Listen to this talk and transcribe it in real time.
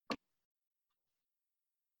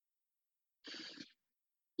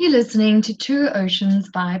You're listening to Two Oceans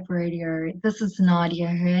Vibe Radio. This is Nadia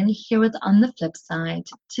Hearn here with On the Flip Side.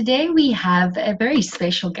 Today we have a very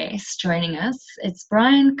special guest joining us. It's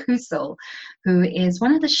Brian Küsel, who is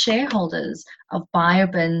one of the shareholders of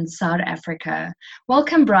BiobiN South Africa.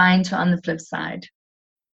 Welcome, Brian, to On the Flip Side.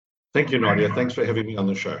 Thank you, Nadia. Thanks for having me on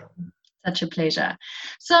the show. Such a pleasure.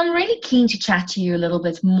 So I'm really keen to chat to you a little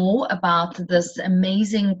bit more about this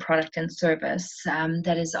amazing product and service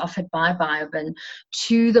that is offered by BiobiN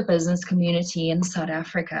to the business community in South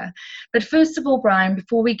Africa. But first of all, Brian,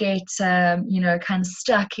 before we get kind of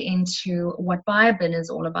stuck into what BiobiN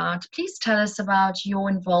is all about, please tell us about your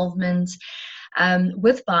involvement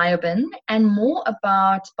with BiobiN and more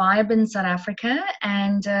about BiobiN South Africa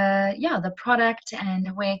and the product and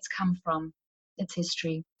where it's come from, its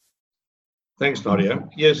history. Thanks, Nadia.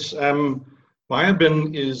 Yes,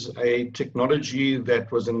 BiobiN is a technology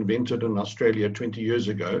that was invented in Australia 20 years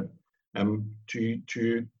ago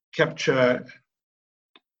to capture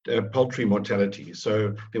poultry mortality.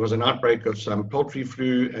 So there was an outbreak of some poultry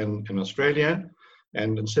flu in Australia,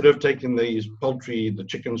 and instead of taking the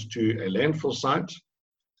chickens to a landfill site,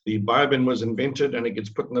 the BiobiN was invented, and it gets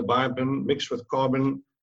put in the BiobiN mixed with carbon.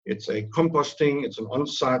 It's an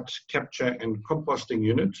on-site capture and composting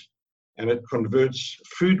unit, and it converts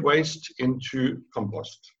food waste into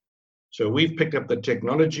compost. So we've picked up the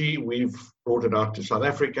technology, we've brought it out to South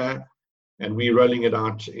Africa, and we're rolling it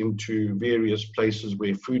out into various places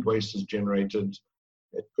where food waste is generated.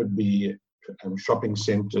 It could be shopping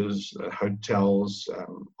centers, hotels,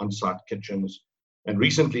 on-site kitchens. And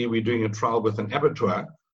recently we're doing a trial with an abattoir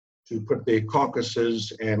to put their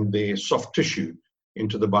carcasses and their soft tissue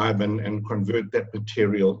into the BiobiN and convert that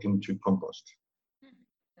material into compost.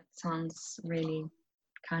 Sounds really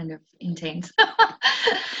kind of intense.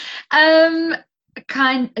 I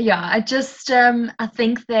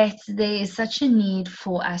think that there is such a need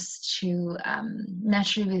for us to,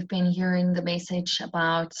 naturally we've been hearing the message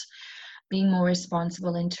about being more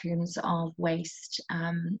responsible in terms of waste,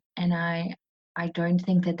 and I don't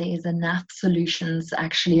think that there is enough solutions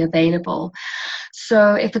actually available.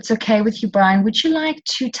 So if it's okay with you, Brian, would you like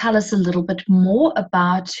to tell us a little bit more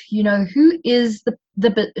about, who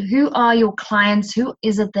are your clients? Who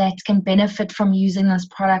is it that can benefit from using this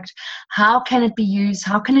product? How can it be used?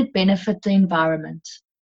 How can it benefit the environment?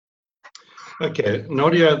 Okay,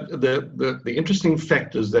 Nadia, the interesting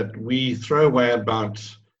fact is that we throw away about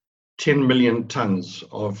 10 million tons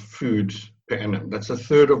of food per annum. That's a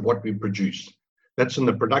third of what we produce. That's in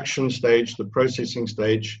the production stage, the processing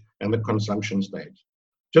stage, and the consumption stage.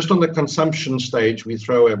 Just on the consumption stage, we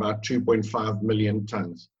throw away about 2.5 million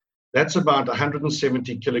tons. That's about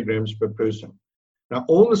 170 kilograms per person. Now,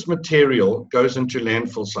 all this material goes into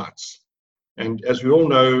landfill sites. And as we all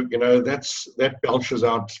know, that belches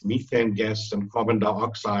out methane gas and carbon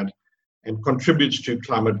dioxide and contributes to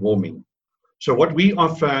climate warming. So what we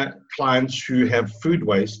offer clients who have food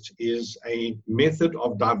waste is a method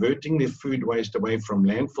of diverting their food waste away from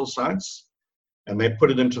landfill sites, and they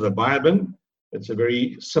put it into the BiobiN. It's a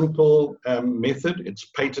very simple method. It's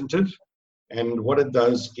patented. And what it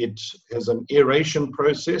does, it has an aeration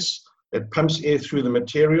process that pumps air through the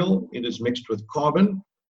material. It is mixed with carbon.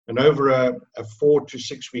 And over a 4 to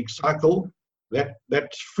 6 week cycle, that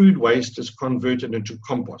food waste is converted into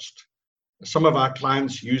compost. Some of our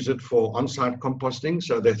clients use it for on-site composting.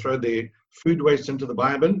 So they throw their food waste into the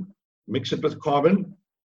BiobiN, mix it with carbon,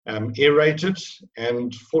 aerate it,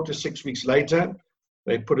 and 4 to 6 weeks later,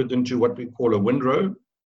 they put it into what we call a windrow,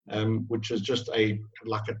 which is just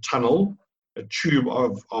like a tunnel, a tube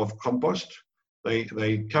of compost.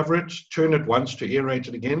 They cover it, turn it once to aerate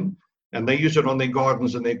it again, and they use it on their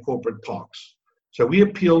gardens and their corporate parks. So we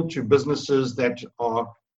appeal to businesses that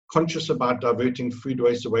are conscious about diverting food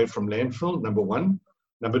waste away from landfill, number one.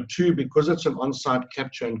 Number two, because it's an on-site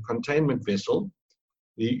capture and containment vessel,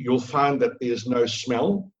 you'll find that there's no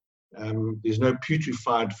smell, there's no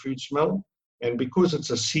putrefied food smell, and because it's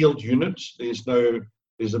a sealed unit, there's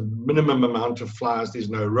a minimum amount of flies, there's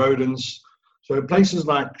no rodents. So places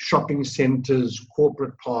like shopping centers,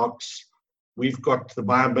 corporate parks, we've got the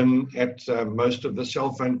BiobiN at most of the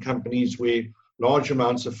cell phone companies where large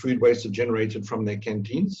amounts of food waste are generated from their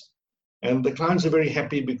canteens. And the clients are very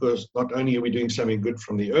happy because not only are we doing something good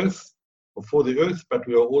from the earth or for the earth, but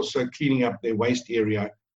we are also cleaning up their waste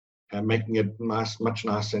area and making it much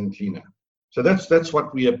nicer and cleaner. So that's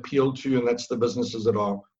what we appeal to, and that's the businesses that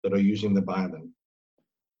are using the BiobiN.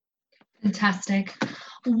 Fantastic.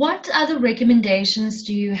 What other recommendations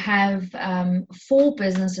do you have for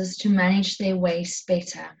businesses to manage their waste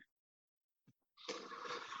better?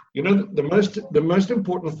 You know, the most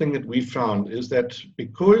important thing that we found is that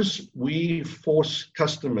because we force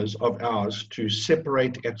customers of ours to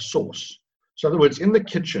separate at source. So in other words, in the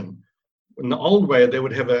kitchen, in the old way, they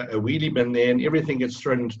would have a wheelie bin there and everything gets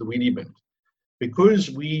thrown into the wheelie bin.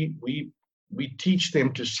 Because we teach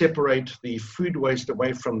them to separate the food waste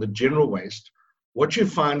away from the general waste, what you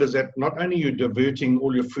find is that not only you're diverting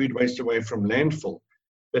all your food waste away from landfill,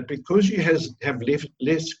 but because you have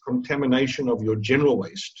less contamination of your general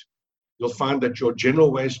waste, you'll find that your general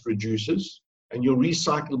waste reduces and your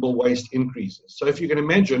recyclable waste increases. So if you can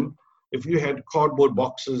imagine, if you had cardboard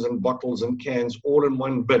boxes and bottles and cans all in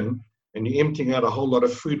one bin, and you're emptying out a whole lot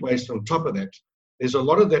of food waste on top of that, there's a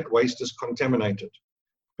lot of that waste is contaminated.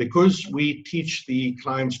 Because we teach the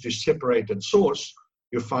clients to separate at source,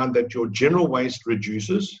 you'll find that your general waste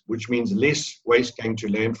reduces, which means less waste going to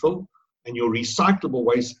landfill, and your recyclable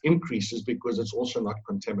waste increases because it's also not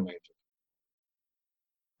contaminated.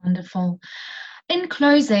 Wonderful. In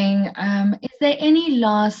closing, is there any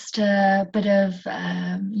last bit of,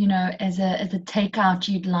 as a takeout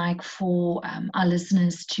you'd like for our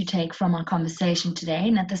listeners to take from our conversation today?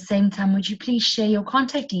 And at the same time, would you please share your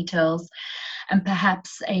contact details and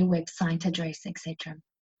perhaps a website address, etc.?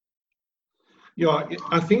 Yeah,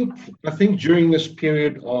 I think during this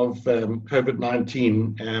period of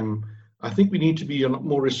COVID-19, I think we need to be a lot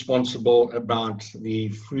more responsible about the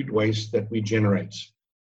food waste that we generate.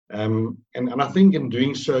 And I think in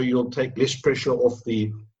doing so, you'll take less pressure off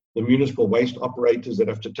the municipal waste operators that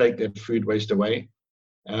have to take that food waste away.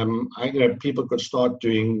 People could start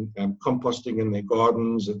doing composting in their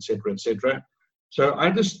gardens, etc., etc. So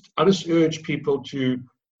I just urge people to,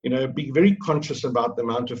 be very conscious about the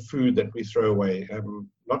amount of food that we throw away.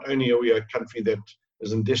 Not only are we a country that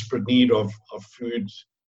is in desperate need of food,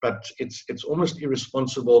 but it's almost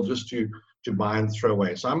irresponsible just to buy and throw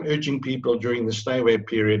away. So I'm urging people during the stay away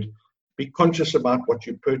period, be conscious about what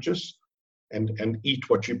you purchase and eat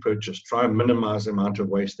what you purchase. Try and minimize the amount of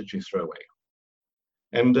waste that you throw away.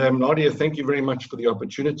 And Nadia, thank you very much for the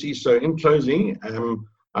opportunity. So in closing,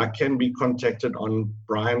 I can be contacted on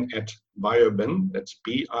Brian at BiobiN, that's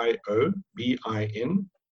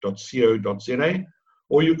BIOBIN.co.za,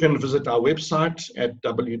 or you can visit our website at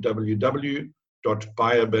www.biobin.co.za.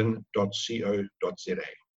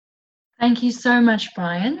 Thank you so much,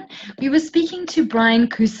 Brian. We were speaking to Brian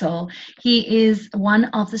Küsel. He is one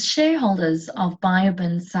of the shareholders of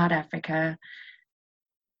BiobiN South Africa.